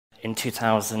in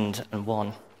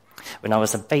 2001 when I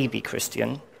was a baby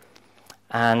Christian,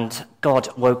 and God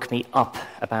woke me up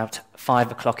about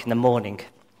 5 o'clock in the morning,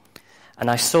 and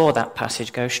I saw that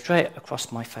passage go straight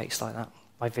across my face like that,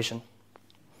 my vision.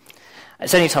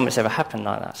 It's the only time it's ever happened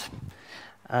like that.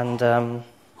 And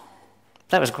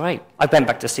that was great. I went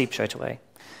back to sleep straight away.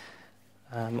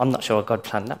 I'm not sure God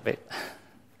planned that bit.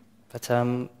 But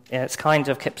yeah, it's kind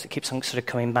of keeps on sort of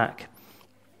coming back.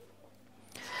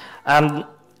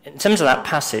 In terms of that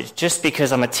passage, just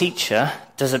because I'm a teacher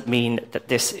doesn't mean that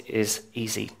this is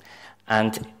easy.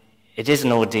 And it is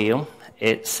an ordeal.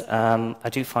 It's I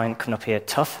do find coming up here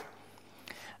tough,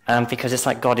 because it's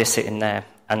like God is sitting there,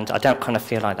 and I don't kind of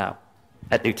feel like that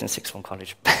at Luton Sixth Form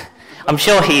College. I'm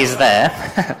sure he is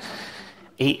there.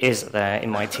 He is there in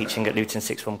my teaching at Luton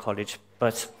Sixth Form College.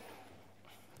 But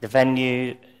the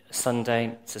venue,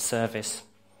 Sunday, it's a service.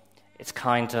 It's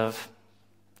kind of,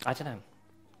 I don't know.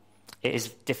 It is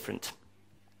different.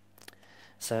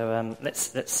 So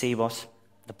let's see what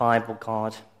the Bible,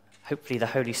 God, hopefully the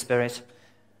Holy Spirit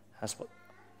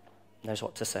knows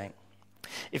what to say.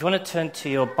 If you want to turn to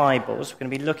your Bibles, we're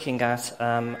going to be looking at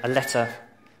a letter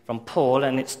from Paul,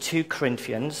 and it's 2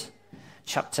 Corinthians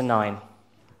chapter 9.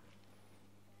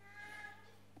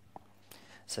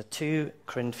 So 2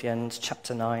 Corinthians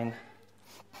chapter 9.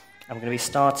 I'm going to be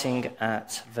starting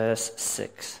at verse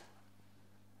 6.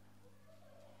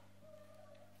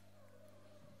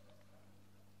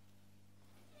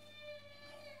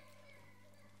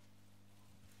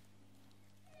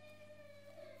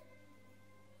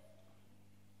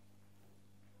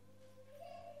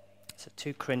 So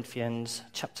 2 Corinthians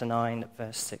chapter 9,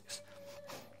 verse 6.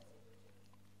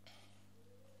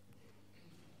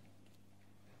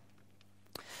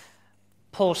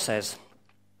 Paul says,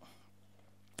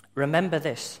 "Remember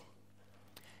this,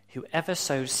 whoever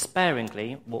sows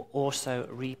sparingly will also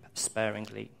reap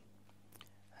sparingly,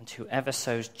 and whoever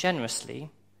sows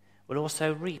generously will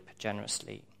also reap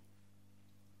generously.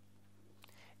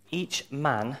 Each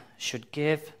man should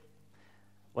give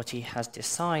what he has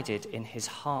decided in his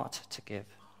heart to give,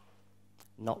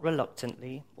 not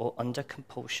reluctantly or under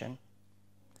compulsion,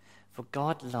 for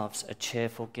God loves a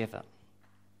cheerful giver.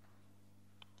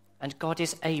 And God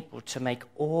is able to make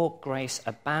all grace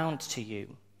abound to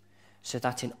you, so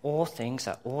that in all things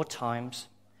at all times,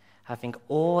 having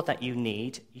all that you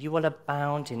need, you will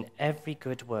abound in every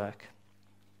good work.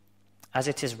 As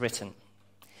it is written,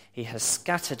 he has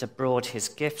scattered abroad his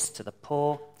gifts to the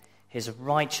poor, his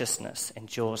righteousness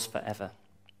endures forever.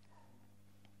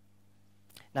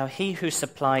 Now he who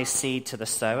supplies seed to the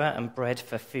sower and bread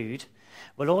for food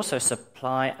will also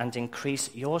supply and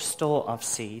increase your store of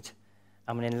seed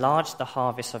and will enlarge the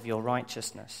harvest of your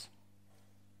righteousness.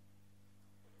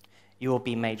 You will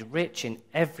be made rich in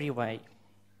every way,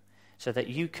 so that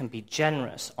you can be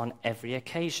generous on every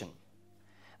occasion.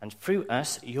 And through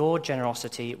us, your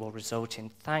generosity will result in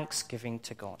thanksgiving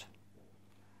to God.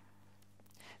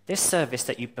 This service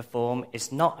that you perform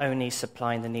is not only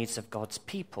supplying the needs of God's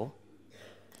people,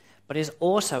 but is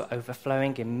also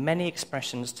overflowing in many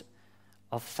expressions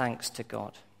of thanks to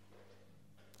God.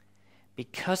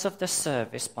 Because of the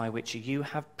service by which you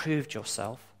have proved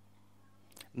yourself,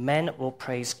 men will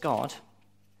praise God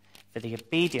for the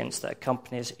obedience that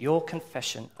accompanies your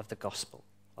confession of the gospel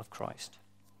of Christ,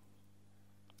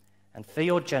 and for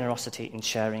your generosity in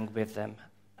sharing with them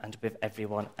and with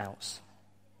everyone else.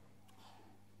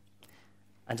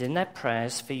 And in their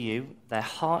prayers for you, their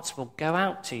hearts will go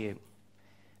out to you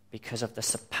because of the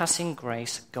surpassing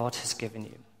grace God has given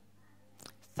you.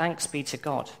 Thanks be to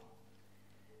God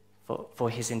for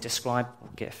his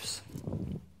indescribable gifts."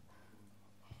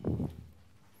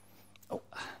 Oh.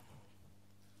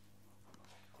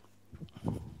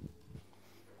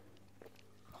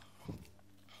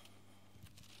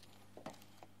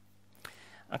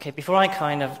 Okay, before I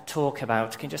kind of talk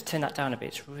about, can you just turn that down a bit?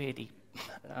 It's really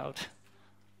loud.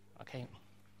 Okay.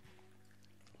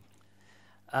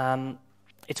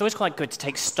 It's always quite good to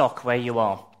take stock where you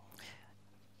are.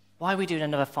 Why are we doing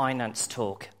another finance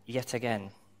talk yet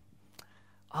again?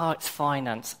 Oh, it's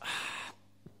finance.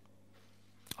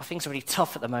 Oh, things are really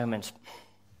tough at the moment.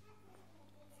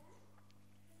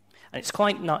 And it's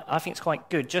I think it's quite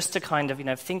good just to kind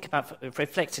of, think about,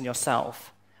 reflect on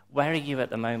yourself. Where are you at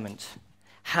the moment?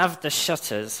 Have the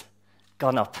shutters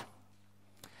gone up?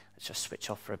 Let's just switch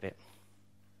off for a bit.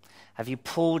 Have you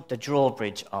pulled the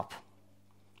drawbridge up?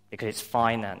 Because it's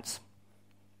finance.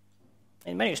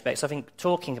 In many respects, I think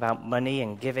talking about money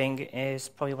and giving is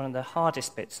probably one of the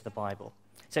hardest bits of the Bible.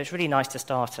 So it's really nice to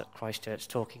start at Christchurch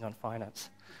talking on finance.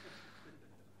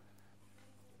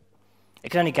 It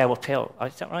can only go uphill,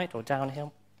 is that right? Or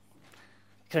downhill?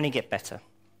 It can only get better.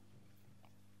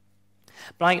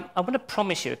 But I want to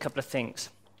promise you a couple of things.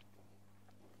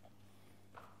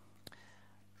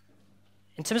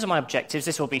 In terms of my objectives,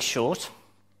 this will be short,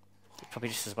 probably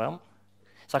just as well.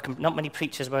 So not many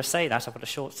preachers will say that. I've got a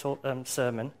short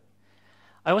sermon.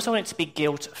 I also want it to be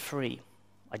guilt-free.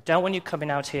 I don't want you coming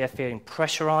out here feeling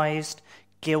pressurized,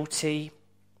 guilty,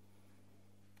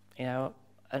 and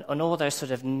all those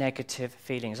sort of negative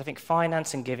feelings. I think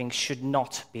finance and giving should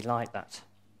not be like that.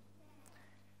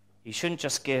 You shouldn't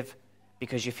just give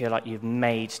because you feel like you've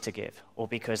made to give, or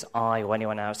because I or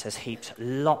anyone else has heaped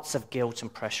lots of guilt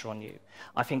and pressure on you.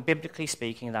 I think biblically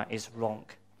speaking, that is wrong.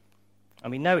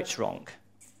 And we know it's wrong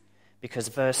because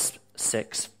verse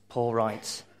 6, Paul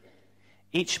writes,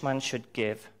 each man should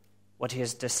give what he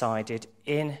has decided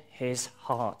in his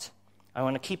heart. I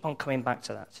want to keep on coming back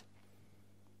to that.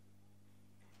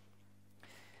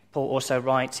 Paul also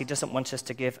writes he doesn't want us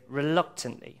to give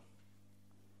reluctantly,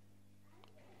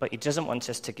 but he doesn't want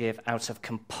us to give out of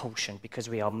compulsion because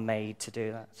we are made to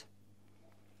do that.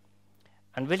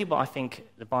 And really what I think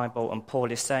the Bible and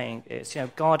Paul is saying is,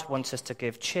 God wants us to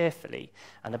give cheerfully,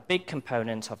 and a big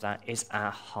component of that is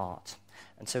our heart.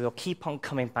 And so we'll keep on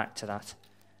coming back to that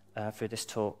through this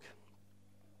talk.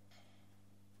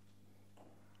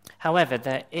 However,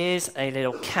 there is a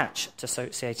little catch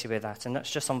associated with that, and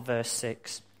that's just on verse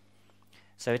 6.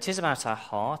 So it is about our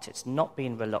heart. It's not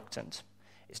being reluctant.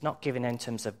 It's not giving in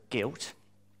terms of guilt.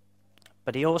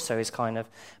 But he also is kind of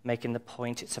making the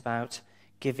point it's about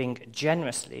giving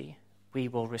generously, we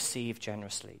will receive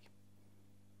generously.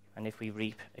 And if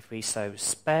we sow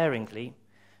sparingly,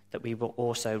 that we will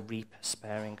also reap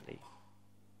sparingly.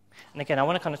 And again, I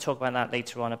want to kind of talk about that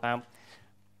later on, about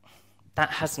that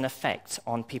has an effect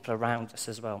on people around us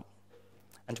as well.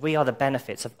 And we are the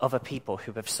benefits of other people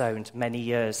who have sown many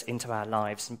years into our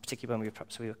lives, and particularly when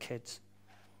we were kids.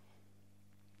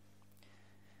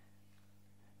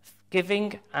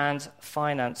 Giving and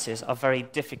finances are very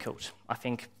difficult. I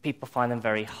think people find them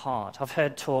very hard. I've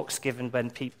heard talks given when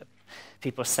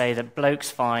people say that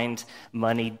blokes find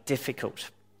money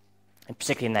difficult, and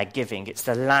particularly in their giving. It's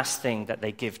the last thing that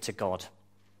they give to God.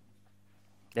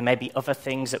 There may be other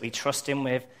things that we trust him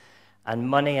with, and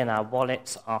money in our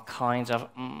wallets are kind of,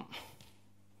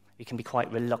 we can be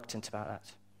quite reluctant about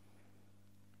that.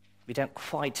 We don't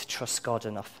quite trust God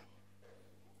enough.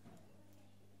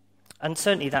 And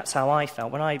certainly that's how I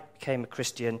felt. When I became a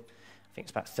Christian, I think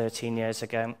it's about 13 years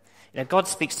ago, God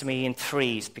speaks to me in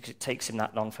threes because it takes him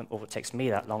that long, it takes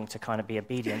me that long to kind of be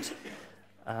obedient.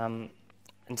 And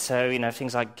so,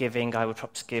 things like giving, I would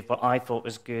perhaps give what I thought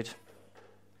was good.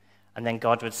 And then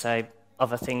God would say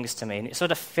other things to me. And it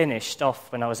sort of finished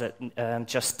off when I was at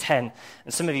Just 10.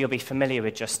 And some of you will be familiar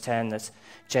with Just 10. That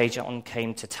J. John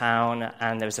came to town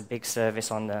and there was a big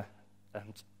service on the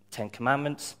 10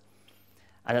 Commandments.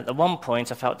 And at the one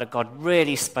point, I felt that God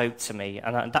really spoke to me.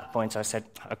 And at that point, I said,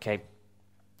 okay,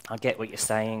 I get what you're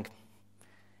saying.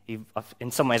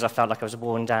 In some ways, I felt like I was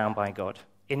worn down by God,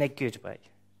 in a good way.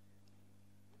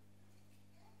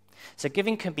 So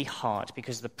giving can be hard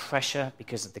because of the pressure,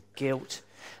 because of the guilt,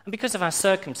 and because of our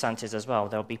circumstances as well.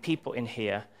 There'll be people in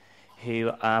here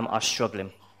who are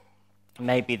struggling.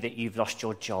 Maybe that you've lost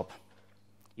your job.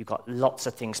 You've got lots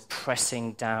of things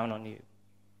pressing down on you.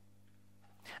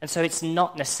 And so it's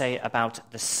not necessarily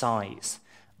about the size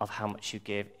of how much you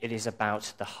give. It is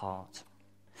about the heart.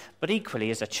 But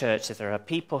equally, as a church, if there are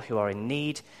people who are in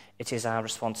need, it is our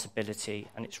responsibility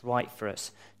and it's right for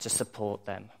us to support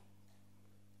them.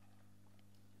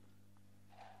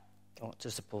 Or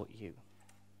to support you.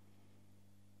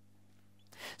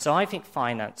 So I think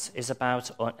finance is about,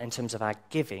 in terms of our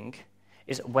giving,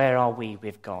 is where are we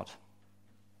with God?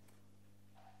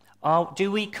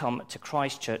 Do we come to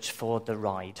Christchurch for the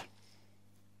ride?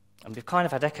 And we've kind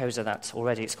of had echoes of that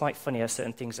already. It's quite funny how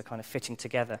certain things are kind of fitting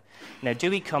together. Do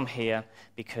we come here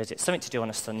because it's something to do on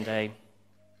a Sunday?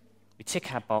 We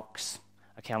tick our box.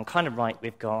 Okay, I'm kind of right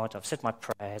with God. I've said my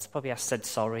prayers. Probably I've said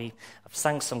sorry. I've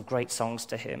sang some great songs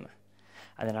to him.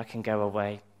 And then I can go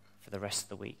away for the rest of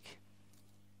the week.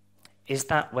 Is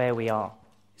that where we are?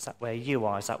 Is that where you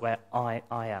are? Is that where I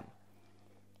am?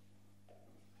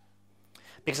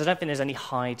 Because I don't think there's any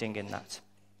hiding in that.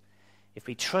 If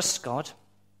we trust God,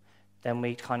 then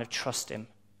we kind of trust him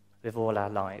with all our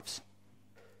lives.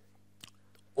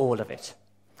 All of it.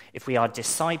 If we are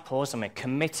disciples and we're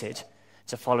committed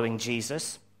to following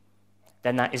Jesus,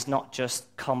 then that is not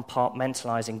just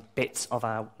compartmentalizing bits of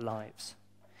our lives.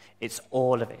 It's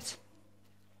all of it.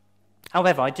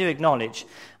 However, I do acknowledge,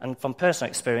 and from personal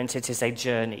experience, it is a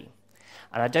journey.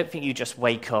 And I don't think you just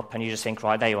wake up and you just think,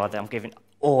 right, there you are, I'm giving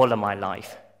all of my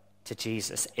life to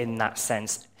Jesus in that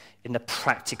sense, in the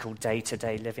practical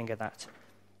day-to-day living of that.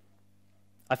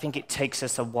 I think it takes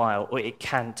us a while, or it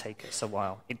can take us a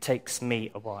while. It takes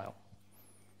me a while.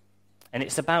 And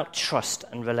it's about trust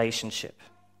and relationship.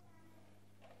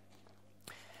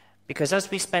 Because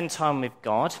as we spend time with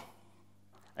God,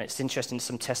 and it's interesting,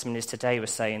 some testimonies today were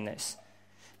saying this,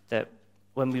 that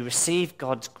when we receive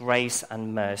God's grace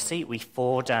and mercy, we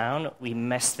fall down, we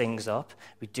mess things up,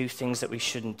 we do things that we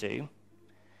shouldn't do,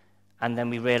 and then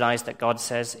we realize that God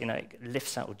says,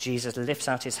 lifts out, or Jesus lifts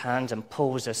out his hand and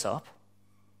pulls us up.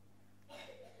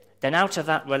 Then out of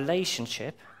that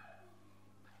relationship,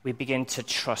 we begin to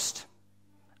trust,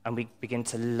 and we begin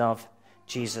to love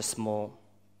Jesus more.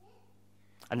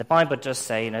 And the Bible does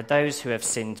say, those who have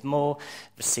sinned more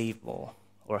receive more,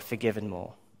 or are forgiven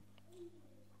more.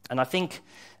 And I think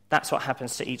that's what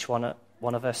happens to each one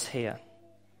of us here.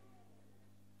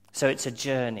 So it's a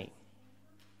journey.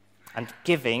 And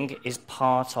giving is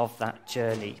part of that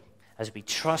journey. As we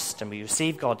trust and we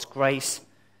receive God's grace,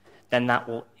 then that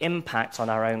will impact on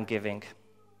our own giving.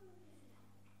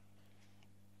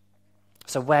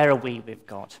 So where are we with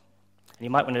God? And you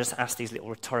might want to just ask these little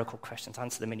rhetorical questions,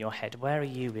 answer them in your head. Where are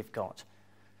you with God?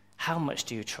 How much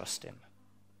do you trust him?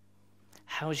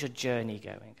 How's your journey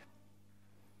going?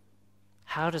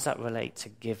 How does that relate to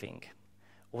giving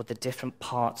or the different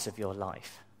parts of your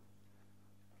life?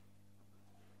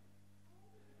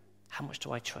 How much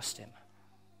do I trust him?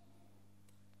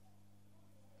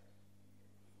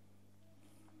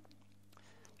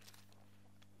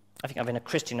 I think I've been a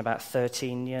Christian about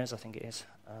 13 years, I think it is.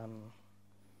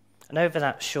 And over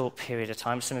that short period of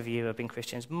time, some of you have been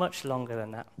Christians much longer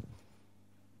than that.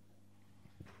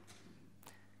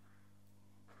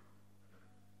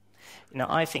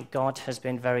 I think God has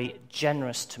been very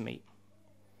generous to me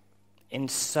in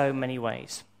so many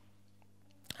ways.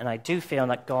 And I do feel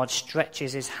that God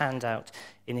stretches his hand out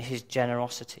in his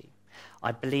generosity.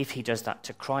 I believe he does that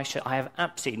to Christchurch. I have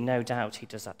absolutely no doubt he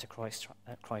does that to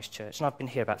Christchurch. And I've been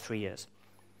here about 3 years.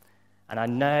 And I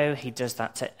know he does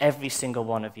that to every single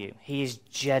one of you. He is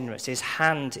generous. His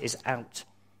hand is out.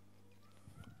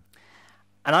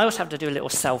 And I also have to do a little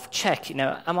self-check.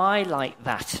 Am I like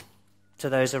that to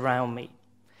those around me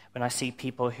when I see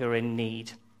people who are in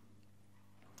need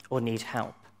or need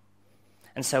help?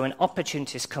 And so when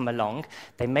opportunities come along,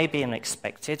 they may be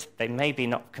unexpected, they may be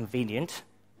not convenient,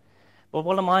 but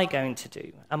what am I going to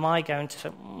do? Am I going to say,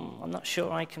 I'm not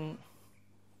sure I can,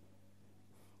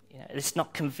 it's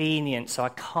not convenient, so I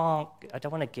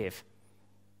don't want to give.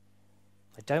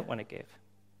 I don't want to give.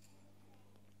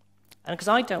 And because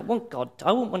I don't won't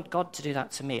want God to do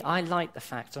that to me. I like the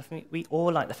fact, we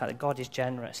all like the fact that God is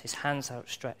generous. His hand's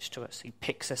outstretched to us. He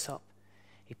picks us up.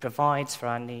 He provides for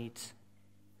our needs.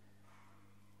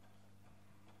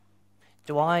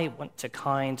 Do I want to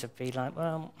kind of be like,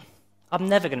 well, I'm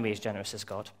never going to be as generous as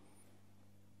God.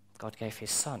 God gave his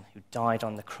son who died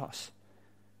on the cross.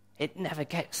 It never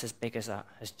gets as big as that,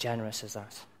 as generous as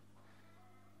that.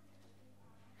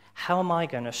 How am I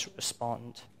going to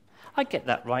respond? I get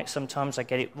that right sometimes, I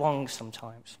get it wrong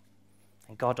sometimes.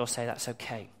 And God will say, that's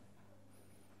okay.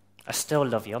 I still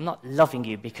love you. I'm not loving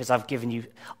you because I've given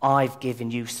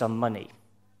you some money.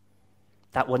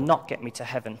 That will not get me to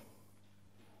heaven.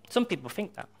 Some people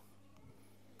think that.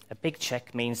 A big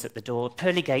check means that the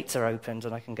pearly gates are opened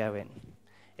and I can go in.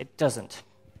 It doesn't.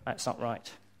 That's not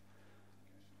right.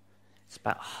 It's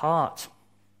about heart.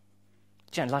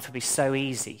 Life would be so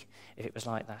easy if it was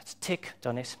like that. Tick,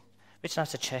 done it. We just have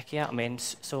to check, I'm in,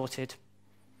 sorted.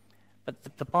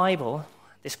 But the Bible,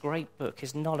 this great book,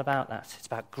 is not about that. It's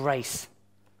about grace.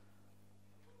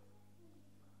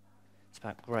 It's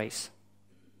about grace.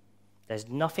 There's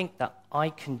nothing that I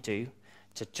can do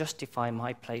to justify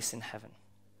my place in heaven.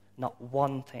 Not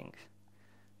one thing.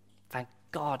 Thank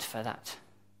God for that.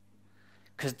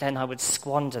 Because then I would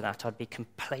squander that. I'd be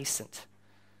complacent.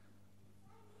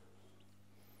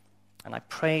 And I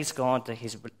praise God that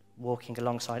he's walking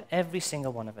alongside every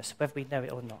single one of us, whether we know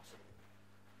it or not.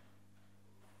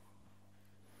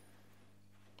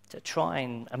 To try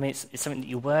and, it's something that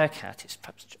you work at. It's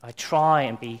perhaps I try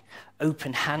and be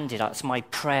open-handed. That's my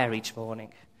prayer each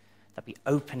morning. That be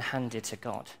open-handed to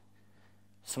God.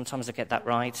 Sometimes I get that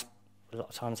right. A lot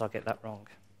of times I'll get that wrong.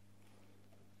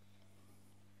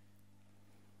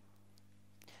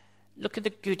 Look at the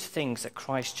good things that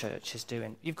Christchurch is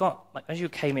doing. You've got, as you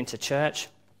came into church,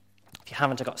 if you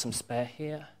haven't got some spare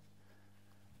here,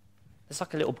 there's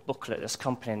like a little booklet that's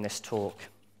accompanying this talk.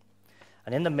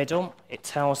 And in the middle, it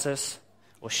tells us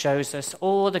or shows us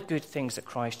all the good things that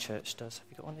Christchurch does. Have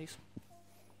you got one of these?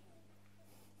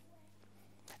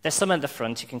 There's some at the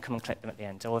front. You can come and collect them at the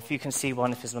end. Or if you can see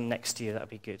one, if there's one next to you, that would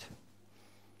be good.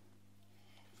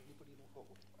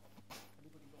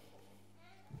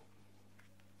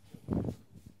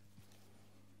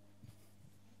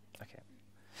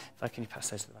 Can you pass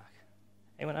those to the back?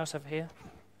 Anyone else over here?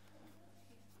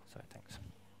 Sorry, thanks.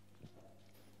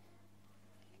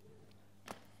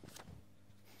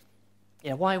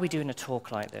 Yeah, why are we doing a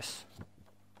talk like this?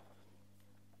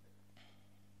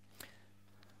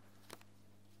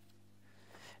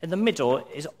 In the middle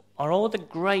are all the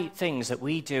great things that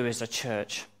we do as a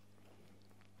church.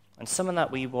 And some of that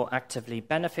we will actively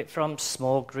benefit from,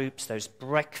 small groups, those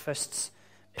breakfasts,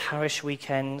 parish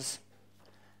weekends,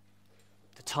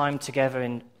 the time together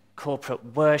in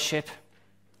corporate worship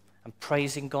and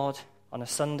praising God on a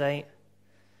Sunday.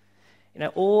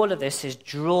 All of this is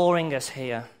drawing us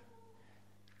here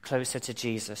closer to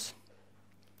Jesus.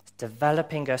 It's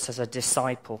developing us as a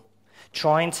disciple,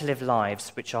 trying to live lives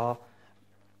which are,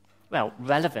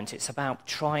 relevant. It's about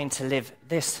trying to live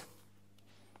this.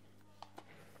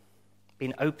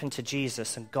 Being open to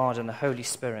Jesus and God and the Holy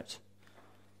Spirit,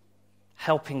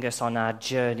 helping us on our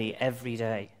journey every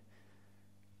day.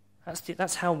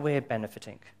 That's how we're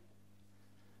benefiting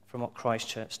from what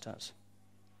Christchurch does.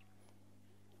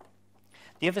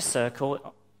 The other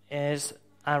circle is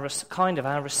our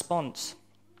response.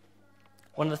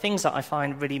 One of the things that I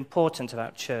find really important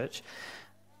about church,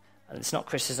 and it's not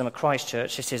criticism of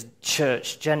Christchurch, this is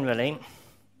church generally,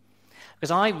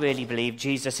 because I really believe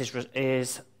Jesus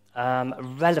is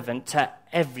relevant to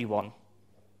everyone.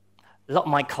 A lot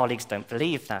of my colleagues don't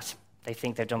believe that. They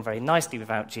think they've done very nicely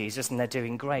without Jesus and they're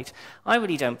doing great. I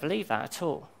really don't believe that at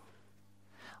all.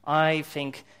 I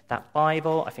think that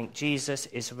Bible, I think Jesus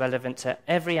is relevant to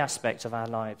every aspect of our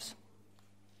lives.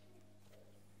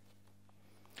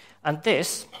 And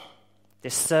this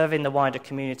serving the wider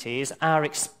community is our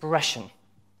expression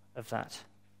of that.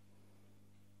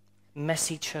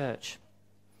 Messy church.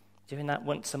 Doing that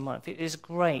once a month. It is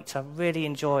great. I really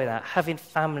enjoy that. Having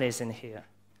families in here.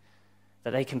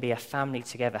 That they can be a family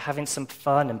together. Having some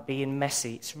fun and being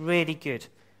messy. It's really good.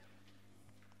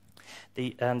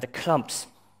 The clubs.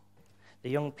 The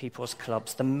young people's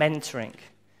clubs. The mentoring.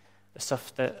 The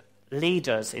stuff that lead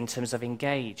us in terms of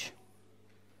engage.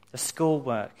 The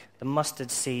schoolwork. The mustard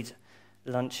seed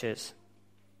lunches.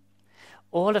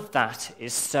 All of that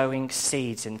is sowing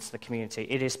seeds into the community.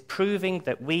 It is proving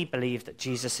that we believe that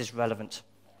Jesus is relevant.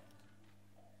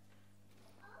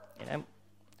 A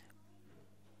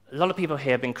lot of people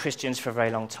here have been Christians for a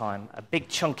very long time. A big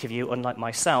chunk of you, unlike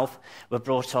myself, were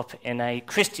brought up in a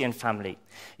Christian family.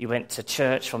 You went to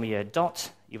church from year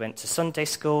dot. You went to Sunday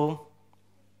school.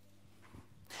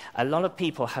 A lot of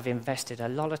people have invested a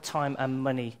lot of time and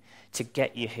money to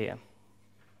get you here.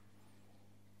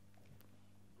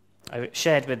 I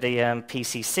shared with the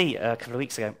PCC a couple of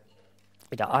weeks ago.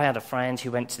 I had a friend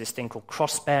who went to this thing called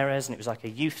Crossbearers, and it was like a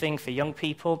youth thing for young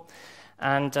people.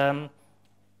 And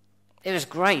it was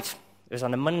great. It was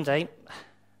on a Monday,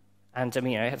 and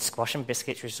it had squash and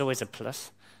biscuits, which is always a plus.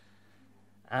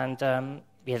 And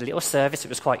we had a little service. It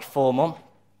was quite formal.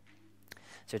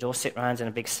 So we'd all sit around in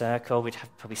a big circle. We'd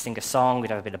probably sing a song.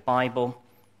 We'd have a bit of Bible,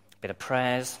 a bit of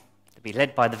prayers. It'd be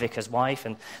led by the vicar's wife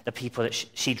and the people that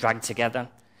she dragged together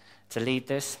to lead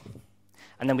this.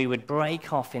 And then we would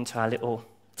break off into our little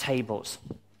tables,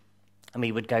 and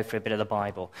we would go through a bit of the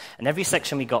Bible. And every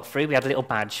section we got through, we had a little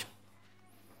badge.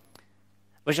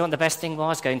 But you know what the best thing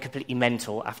was? Going completely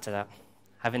mental after that.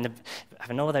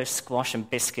 Having all those squash and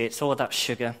biscuits, all that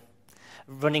sugar,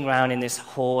 running around in this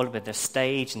hall with the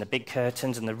stage and the big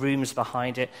curtains and the rooms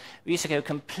behind it. We used to go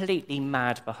completely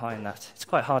mad behind that. It's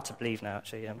quite hard to believe now,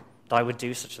 actually, that I would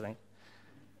do such a thing.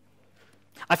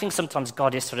 I think sometimes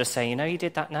God is sort of saying, you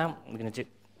did that now?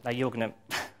 Now you're going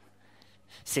to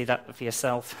see that for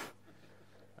yourself.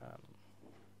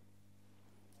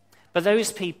 But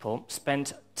those people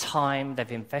spent time,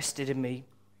 they've invested in me.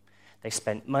 They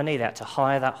spent money, they had to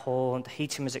hire that hall, and the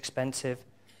heating was expensive.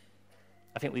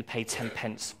 I think we paid 10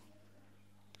 pence.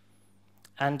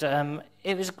 And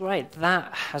it was great.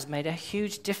 That has made a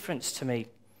huge difference to me.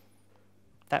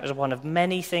 That was one of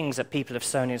many things that people have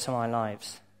sown into my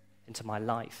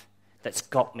life, that's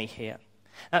got me here.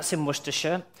 That's in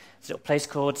Worcestershire. It's a little place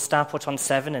called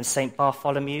Starport-on-Severn and St.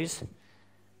 Bartholomew's.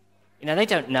 They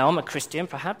don't know I'm a Christian,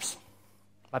 perhaps.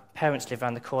 My parents live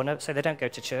around the corner, so they don't go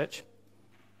to church.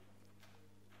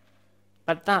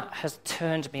 But that has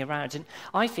turned me around. And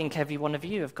I think every one of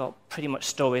you have got pretty much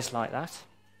stories like that,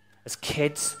 as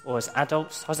kids or as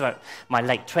adults. I was about my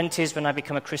late 20s when I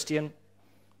became a Christian.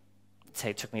 I'd say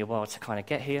it took me a while to kind of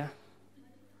get here.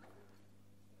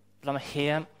 But I'm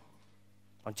here.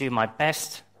 I'll do my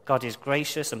best. God is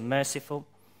gracious and merciful.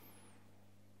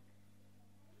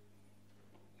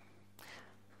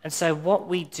 And so what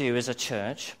we do as a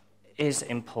church is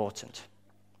important.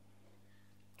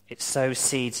 it sows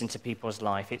seeds into people's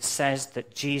life. It says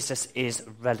that Jesus is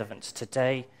relevant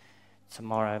today,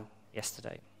 tomorrow,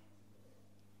 yesterday.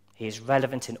 He is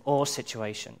relevant in all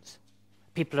situations.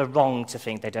 People are wrong to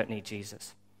think they don't need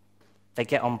Jesus. They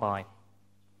get on by.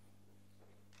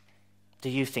 Do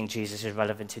you think Jesus is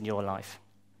relevant in your life?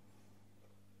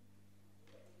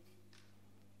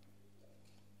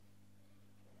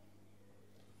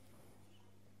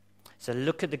 So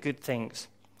look at the good things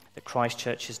that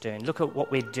Christchurch is doing. Look at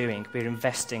what we're doing. We're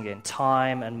investing in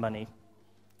time and money,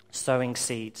 sowing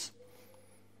seeds.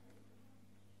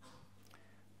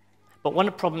 But one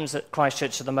of the problems at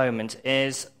Christchurch at the moment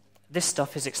is this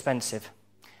stuff is expensive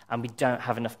and we don't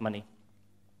have enough money.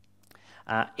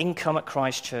 Income at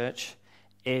Christchurch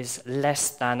is less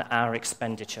than our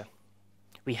expenditure.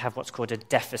 We have what's called a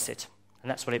deficit,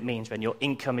 and that's what it means when your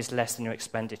income is less than your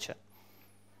expenditure.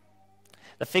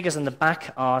 The figures on the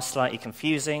back are slightly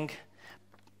confusing,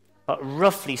 but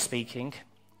roughly speaking,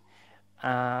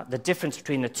 the difference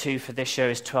between the two for this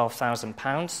year is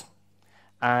 £12,000,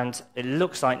 and it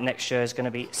looks like next year is going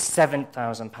to be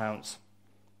 £7,000.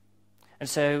 And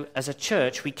so, as a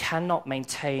church, we cannot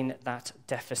maintain that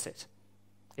deficit.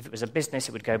 If it was a business,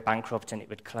 it would go bankrupt and it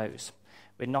would close.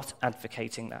 We're not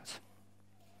advocating that.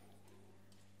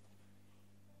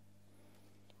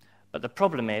 But the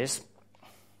problem is,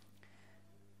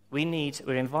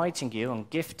 we're inviting you on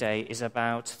Gift Day is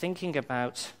about thinking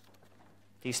about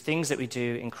these things that we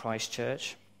do in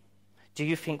Christchurch. Do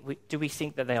we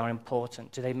think that they are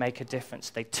important? Do they make a difference?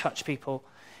 Do they touch people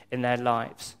in their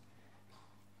lives?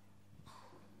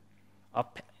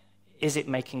 Is it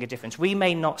making a difference? We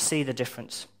may not see the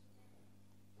difference.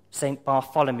 St.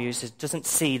 Bartholomew doesn't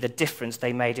see the difference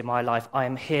they made in my life. I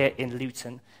am here in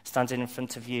Luton, standing in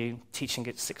front of you, teaching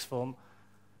at sixth form.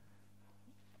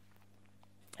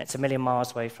 It's a million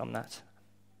miles away from that.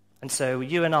 And so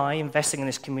you and I, investing in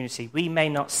this community, we may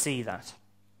not see that.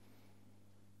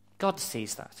 God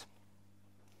sees that.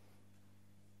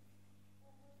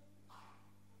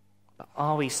 But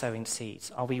are we sowing seeds?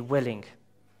 Are we willing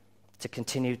to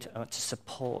continue to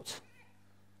support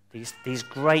these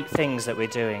great things that we're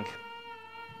doing?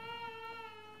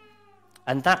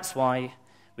 And that's why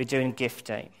we're doing Gift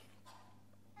Day.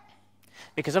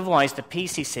 Because otherwise the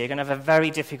PCC are going to have a very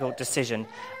difficult decision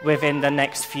within the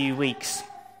next few weeks.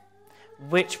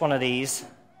 Which one of these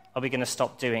are we going to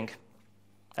stop doing?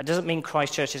 That doesn't mean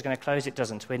Christchurch is going to close. It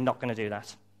doesn't. We're not going to do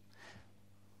that.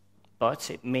 But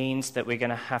it means that we're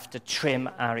going to have to trim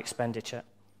our expenditure.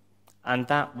 And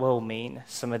that will mean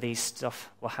some of these stuff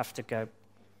will have to go.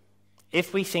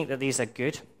 If we think that these are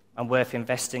good and worth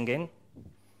investing in,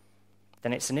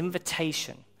 then it's an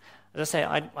invitation. As I say,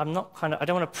 I don't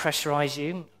want to pressurize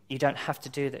you. You don't have to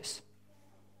do this.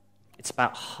 It's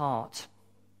about heart.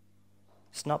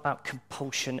 It's not about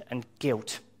compulsion and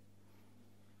guilt.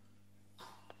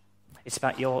 It's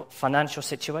about your financial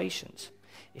situations.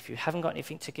 If you haven't got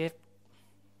anything to give,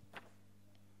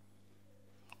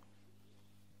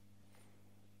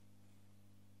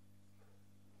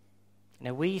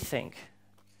 we think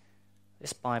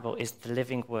this Bible is the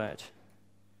living word.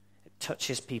 It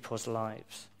touches people's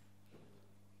lives.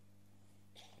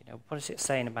 What is it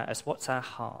saying about us? What's our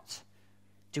heart?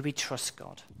 Do we trust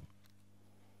God?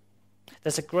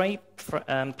 There's a great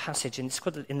passage in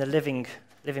the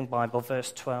Living Bible,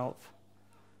 verse 12.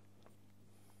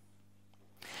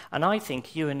 And I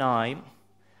think you and I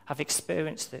have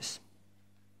experienced this.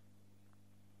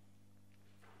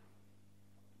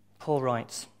 Paul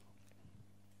writes,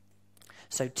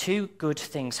 "So two good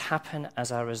things happen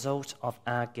as a result of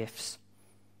our gifts.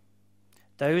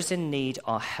 Those in need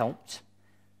are helped,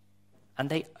 and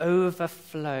they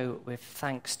overflow with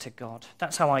thanks to God."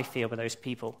 That's how I feel with those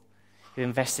people who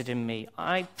invested in me.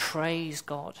 I praise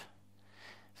God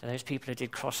for those people who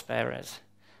did cross bearers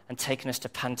and taking us to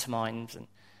pantomimes and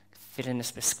filling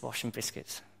us with squash and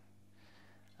biscuits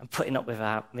and putting up with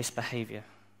our misbehavior.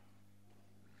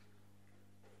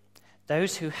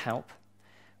 Those who help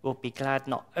will be glad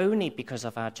not only because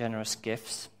of our generous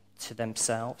gifts to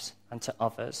themselves and to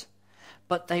others,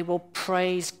 but they will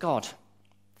praise God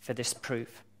for this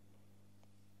proof.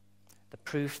 The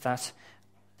proof that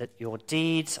your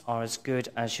deeds are as good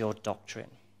as your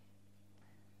doctrine.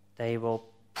 They will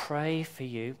pray for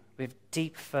you with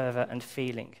deep fervor and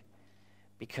feeling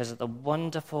because of the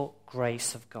wonderful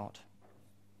grace of God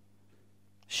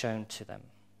shown to them.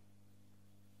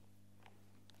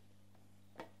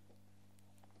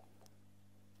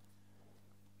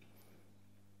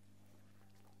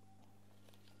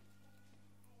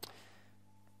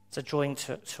 So drawing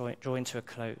to a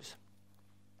close.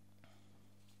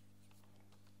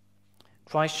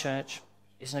 Christchurch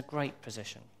is in a great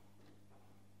position.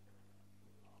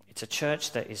 It's a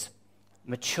church that is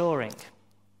maturing.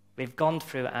 We've gone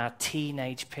through our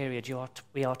teenage period.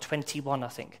 We are 21, I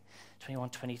think. 21,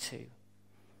 22.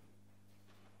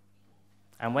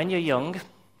 And when you're young,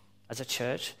 as a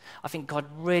church, I think God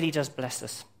really does bless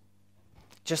us.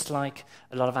 Just like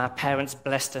a lot of our parents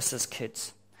blessed us as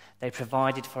kids. They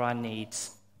provided for our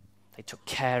needs. They took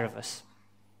care of us.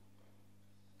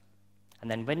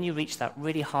 And then when you reach that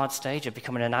really hard stage of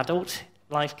becoming an adult,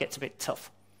 life gets a bit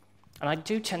tough. And I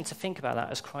do tend to think about that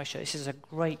as Christchurch. This is a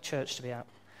great church to be at.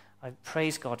 I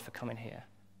praise God for coming here.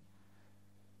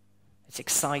 It's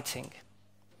exciting.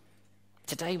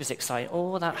 Today was exciting.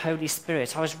 Oh, that Holy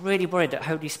Spirit. I was really worried that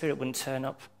Holy Spirit wouldn't turn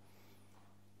up.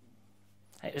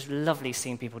 It was lovely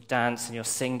seeing people dance and you're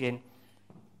singing.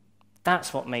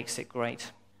 That's what makes it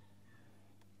great.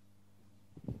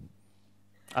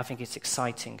 I think it's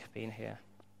exciting being here.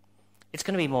 It's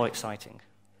going to be more exciting.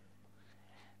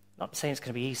 Not saying it's going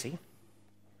to be easy,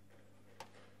 but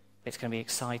it's going to be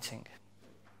exciting.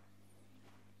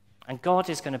 And God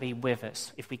is going to be with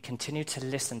us if we continue to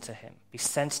listen to him, be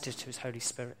sensitive to his Holy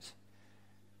Spirit,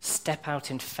 step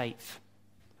out in faith,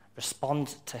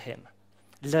 respond to him,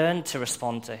 learn to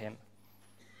respond to him.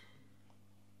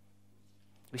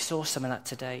 We saw some of that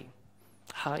today.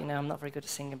 I'm not very good at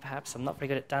singing, perhaps. I'm not very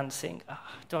good at dancing.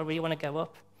 Do I really want to go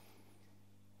up?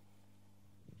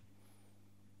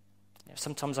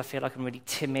 Sometimes I feel like I'm really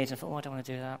timid and I thought, I don't want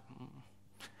to do that.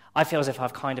 I feel as if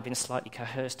I've kind of been slightly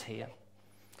coerced here.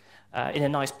 In a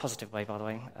nice, positive way, by the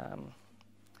way.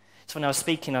 So when I was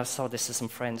speaking, I saw this to some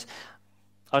friends.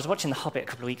 I was watching The Hobbit a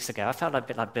couple of weeks ago. I felt like a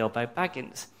bit like Bilbo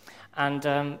Baggins. And,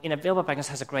 Bilbo Baggins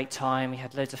has a great time. He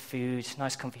had loads of food,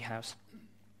 nice, comfy house.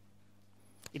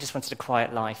 He just wanted a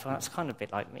quiet life. Well, that's kind of a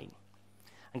bit like me.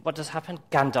 And what does happen?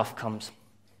 Gandalf comes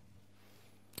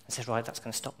and says, right, that's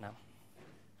going to stop now.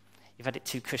 You've had it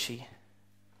too cushy.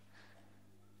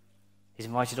 He's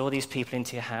invited all these people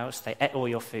into your house. They ate all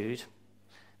your food.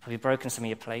 Probably broken some of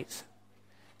your plates.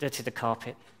 Dirtied the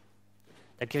carpet.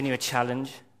 They've given you a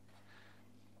challenge.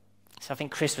 So I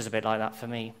think Chris was a bit like that for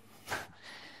me.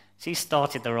 She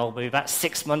started the role movie about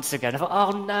 6 months ago. And I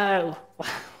thought, oh no.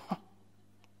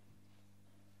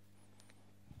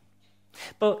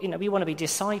 But, we want to be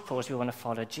disciples. We want to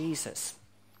follow Jesus.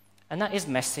 And that is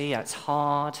messy. It's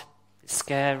hard. It's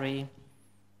scary.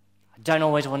 I don't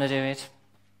always want to do it.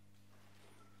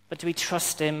 But do we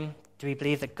trust him? Do we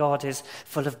believe that God is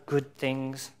full of good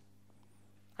things?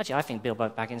 Actually, I think Bilbo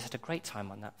Baggins had a great time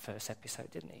on that first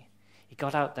episode, didn't he? He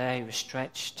got out there, he was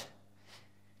stretched,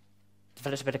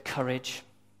 developed a bit of courage.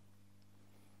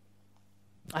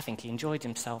 I think he enjoyed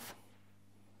himself.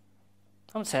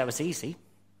 I wouldn't say that was easy,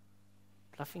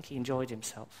 but I think he enjoyed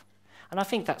himself. And I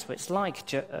think that's what it's like,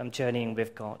 journeying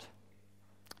with God.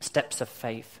 Steps of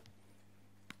faith.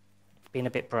 Being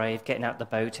a bit brave, getting out the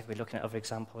boat, if we're looking at other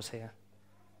examples here.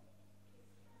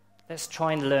 Let's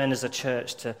try and learn as a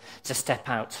church to step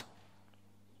out,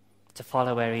 to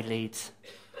follow where he leads.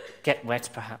 Get wet,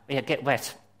 perhaps. Yeah, get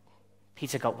wet.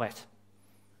 Peter got wet.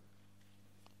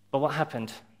 But what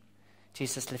happened?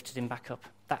 Jesus lifted him back up.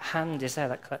 That hand is there,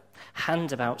 that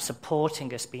hand about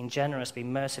supporting us, being generous,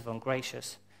 being merciful and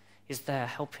gracious, is there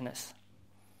helping us.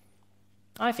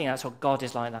 I think that's what God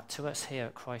is like that to us here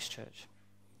at Christchurch.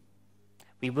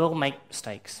 We will make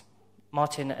mistakes.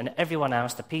 Martin and everyone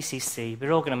else, the PCC,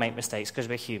 we're all going to make mistakes because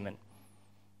we're human.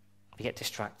 We get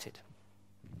distracted.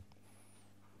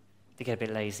 We get a bit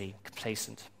lazy,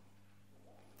 complacent.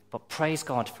 But praise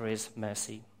God for his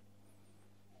mercy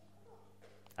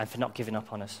and for not giving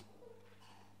up on us.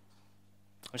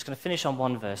 I'm just going to finish on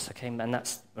one verse, okay? And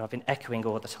that's what I've been echoing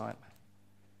all the time.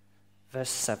 Verse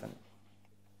 7.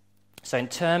 So in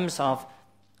terms of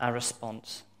our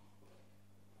response,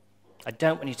 I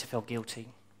don't want you to feel guilty.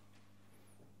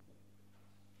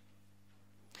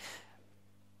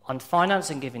 On finance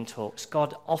and giving talks,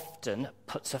 God often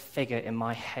puts a figure in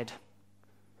my head.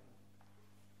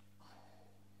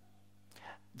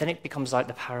 Then it becomes like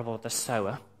the parable of the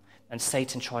sower, and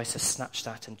Satan tries to snatch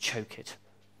that and choke it.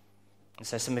 And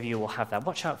so some of you will have that.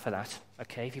 Watch out for that,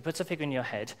 okay? If he puts a figure in your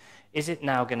head, is it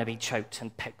now going to be choked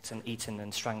and pecked and eaten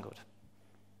and strangled?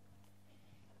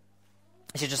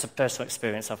 This is just a personal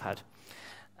experience I've had.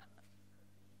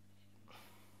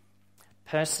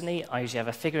 Personally, I usually have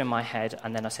a figure in my head,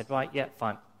 and then I said, right, yeah,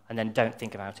 fine, and then don't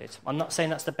think about it. I'm not saying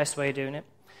that's the best way of doing it.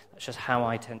 That's just how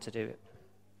I tend to do it.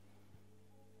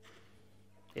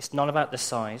 It's not about the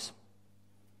size.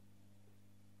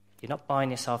 You're not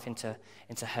buying yourself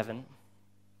into heaven.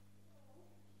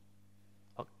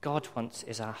 What God wants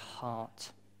is our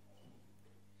heart.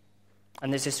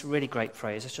 And there's this really great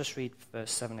phrase. Let's just read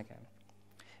verse 7 again.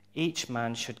 Each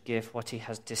man should give what he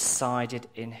has decided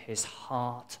in his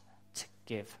heart to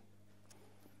give.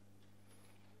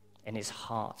 In his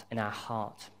heart, in our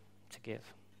heart to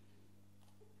give.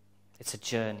 It's a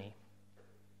journey.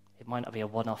 It might not be a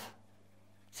one-off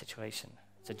situation.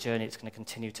 It's a journey that's going to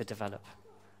continue to develop,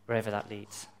 wherever that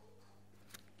leads.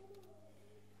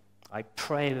 I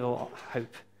pray or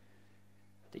hope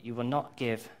that you will not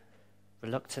give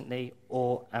reluctantly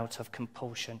or out of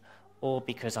compulsion or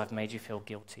because I've made you feel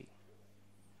guilty.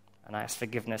 And I ask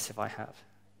forgiveness if I have.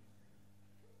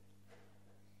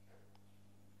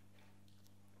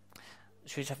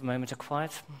 Should we just have a moment of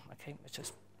quiet? Okay, it's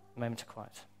just a moment of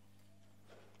quiet.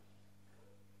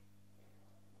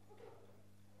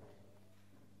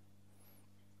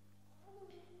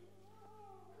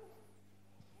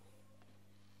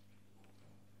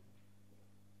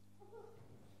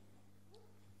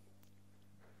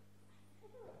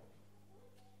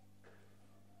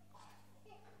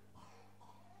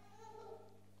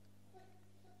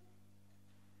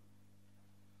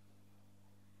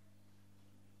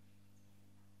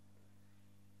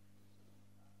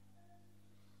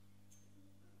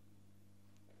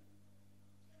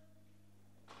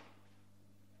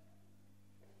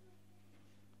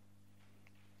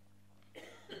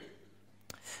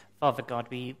 Father God,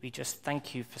 we just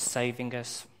thank you for saving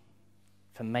us,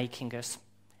 for making us.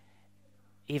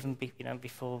 Even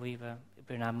before we were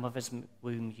in our mother's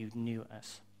womb, you knew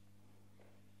us.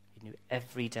 You knew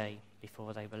every day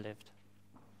before they were lived.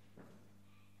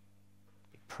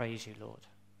 We praise you, Lord.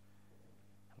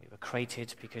 And we were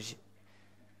created because,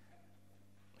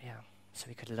 so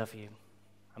we could love you.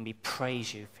 And we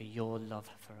praise you for your love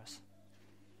for us.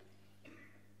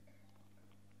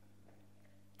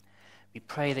 We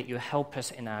pray that you help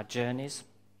us in our journeys.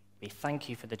 We thank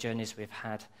you for the journeys we've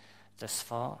had thus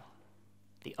far,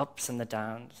 the ups and the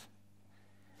downs.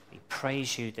 We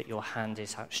praise you that your hand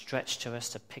is outstretched to us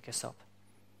to pick us up.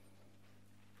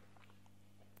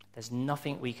 There's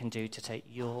nothing we can do to take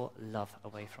your love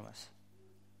away from us.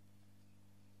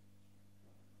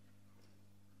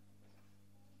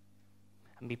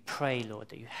 And we pray, Lord,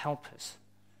 that you help us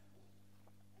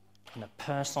on a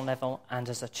personal level and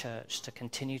as a church to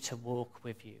continue to walk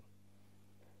with you.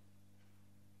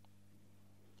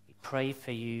 We pray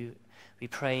for you. We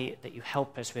pray that you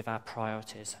help us with our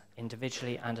priorities,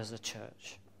 individually and as a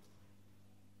church.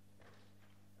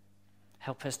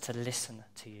 Help us to listen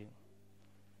to you,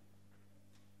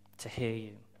 to hear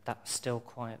you, that still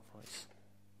quiet voice.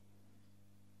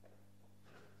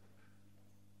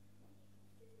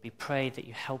 We pray that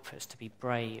you help us to be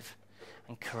brave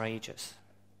and courageous,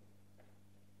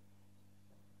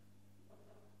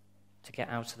 to get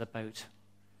out of the boat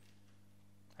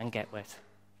and get wet.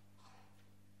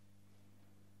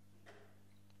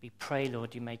 We pray,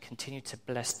 Lord, you may continue to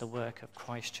bless the work of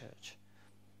Christchurch.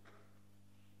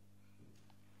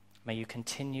 May you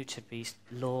continue to be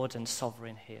Lord and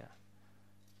sovereign here.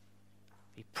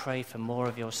 We pray for more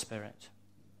of your Spirit.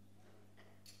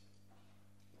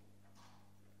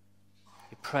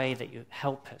 We pray that you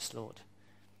help us, Lord,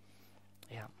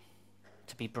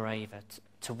 to be braver,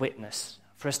 to witness,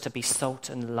 for us to be salt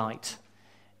and light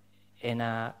in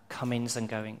our comings and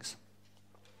goings,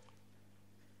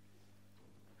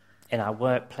 in our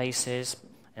workplaces,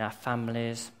 in our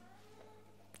families,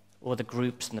 or the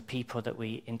groups and the people that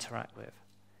we interact with.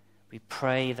 We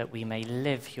pray that we may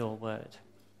live your word.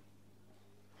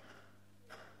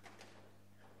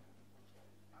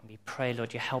 And we pray,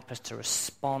 Lord, you help us to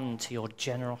respond to your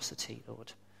generosity,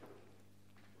 Lord,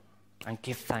 and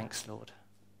give thanks, Lord.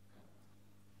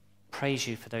 Praise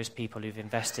you for those people who've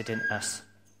invested in us,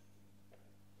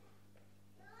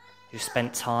 who've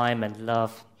spent time and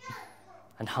love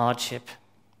and hardship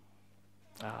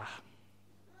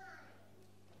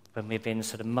when we've been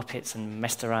sort of muppets and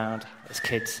messed around as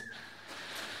kids.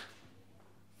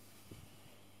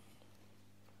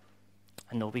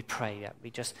 And Lord, we pray that we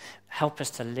just help us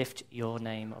to lift your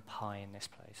name up high in this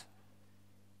place.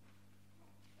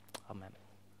 Amen.